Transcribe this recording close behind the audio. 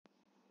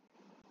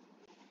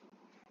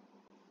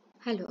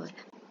Hello all.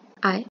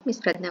 I,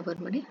 Ms. Pradnya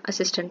Bormane,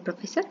 Assistant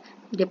Professor,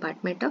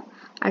 Department of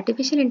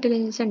Artificial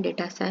Intelligence and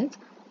Data Science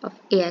of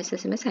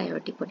AISSMS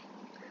IIT Pune.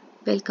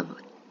 Welcome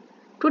all.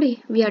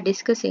 Today we are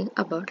discussing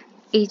about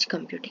edge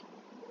computing.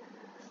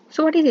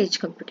 So what is edge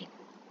computing?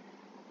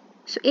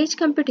 So edge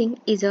computing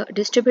is a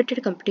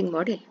distributed computing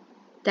model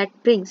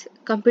that brings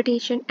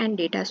computation and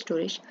data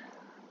storage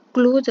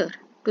closer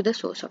to the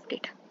source of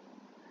data.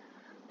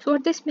 So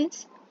what this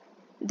means?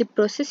 The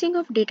processing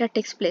of data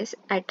takes place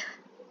at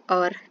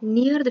or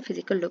near the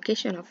physical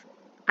location of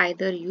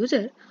either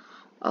user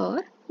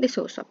or the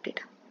source of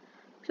data.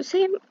 So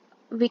same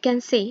we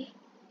can say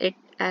it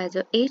as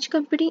a edge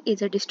computing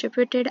is a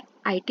distributed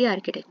IT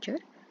architecture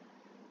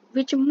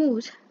which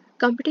moves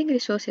computing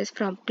resources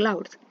from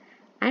clouds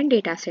and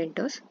data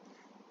centers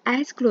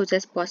as close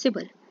as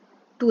possible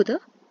to the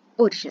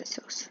original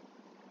source.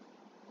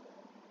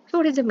 So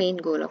what is the main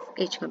goal of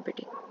edge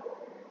computing?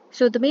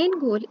 So the main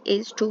goal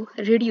is to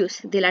reduce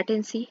the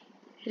latency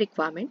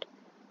requirement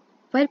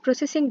while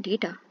processing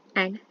data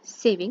and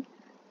saving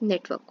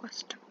network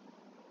cost.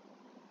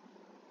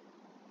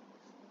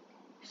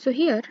 So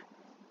here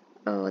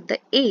the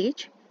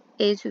edge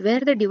is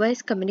where the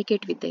device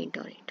communicates with the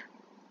internet.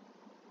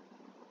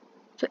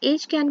 So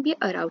edge can be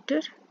a router,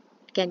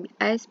 it can be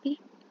ISP,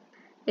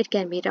 it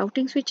can be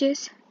routing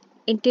switches,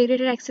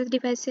 integrated access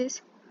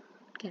devices,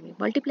 it can be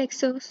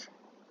multiplexers,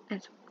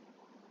 and so on.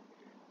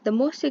 The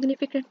most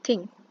significant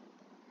thing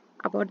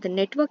about the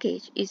network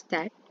edge is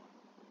that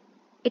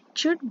it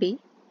should be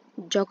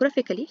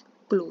geographically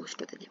close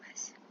to the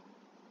device.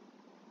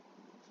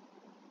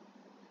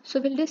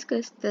 So we'll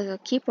discuss the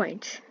key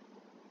points.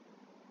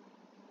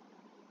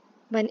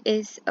 One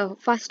is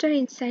faster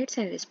insights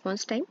and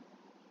response time.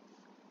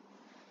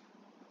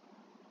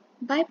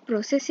 By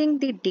processing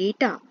the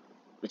data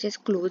which is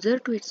closer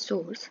to its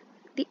source,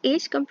 the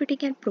edge computing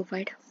can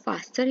provide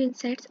faster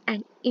insights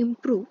and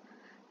improve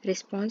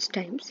response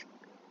times.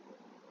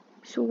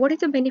 So what is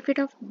the benefit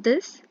of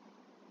this?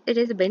 It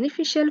is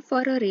beneficial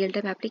for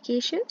real-time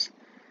applications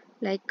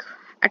like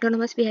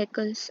autonomous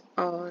vehicles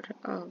or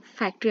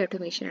factory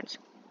automation and so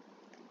on.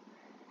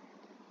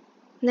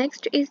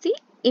 Next is the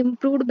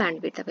improved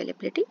bandwidth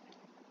availability,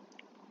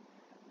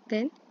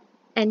 then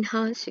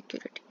enhanced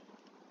security.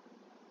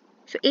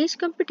 So edge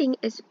computing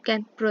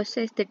can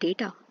process the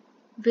data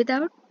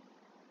without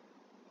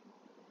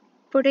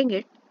putting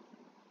it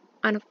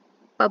on a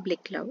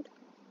public cloud,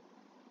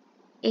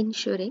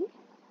 ensuring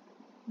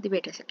the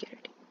better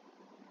security.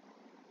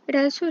 It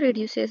also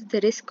reduces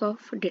the risk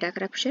of data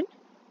corruption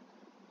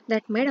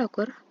that might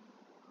occur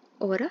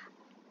over a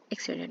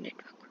extended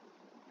network.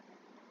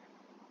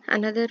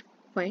 Another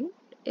point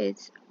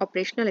is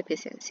operational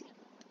efficiency.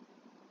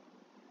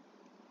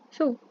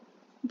 So,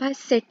 by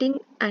setting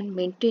and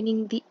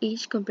maintaining the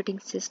edge computing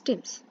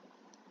systems,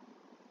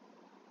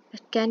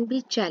 it can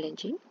be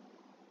challenging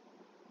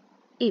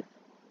if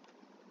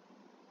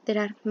there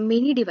are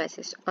many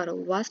devices or a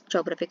vast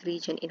geographic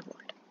region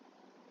involved.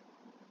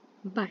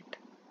 But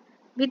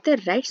with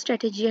the right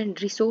strategy and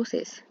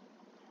resources,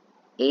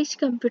 edge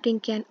computing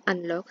can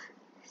unlock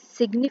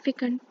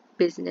significant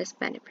business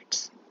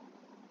benefits.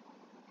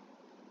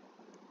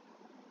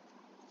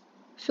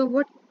 So,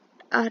 what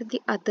are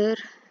the other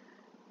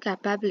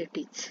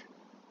capabilities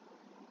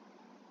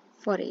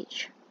for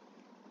edge?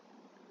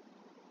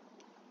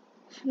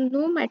 So,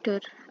 no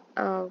matter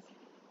uh,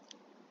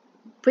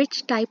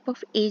 which type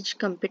of edge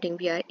computing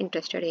we are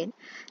interested in,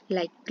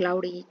 like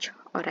cloud edge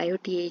or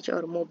IoT edge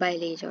or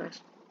mobile edge or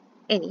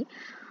any,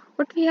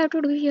 what we have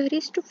to do here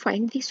is to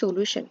find the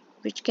solution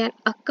which can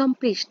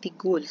accomplish the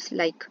goals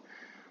like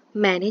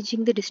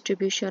managing the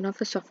distribution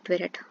of a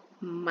software at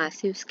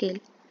massive scale,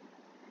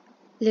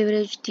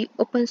 leverage the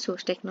open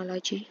source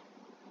technology,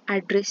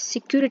 address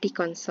security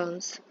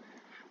concerns,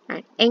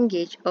 and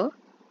engage a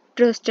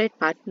trusted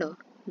partner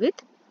with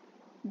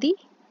the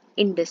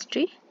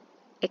industry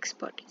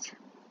expertise.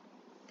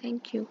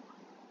 Thank you.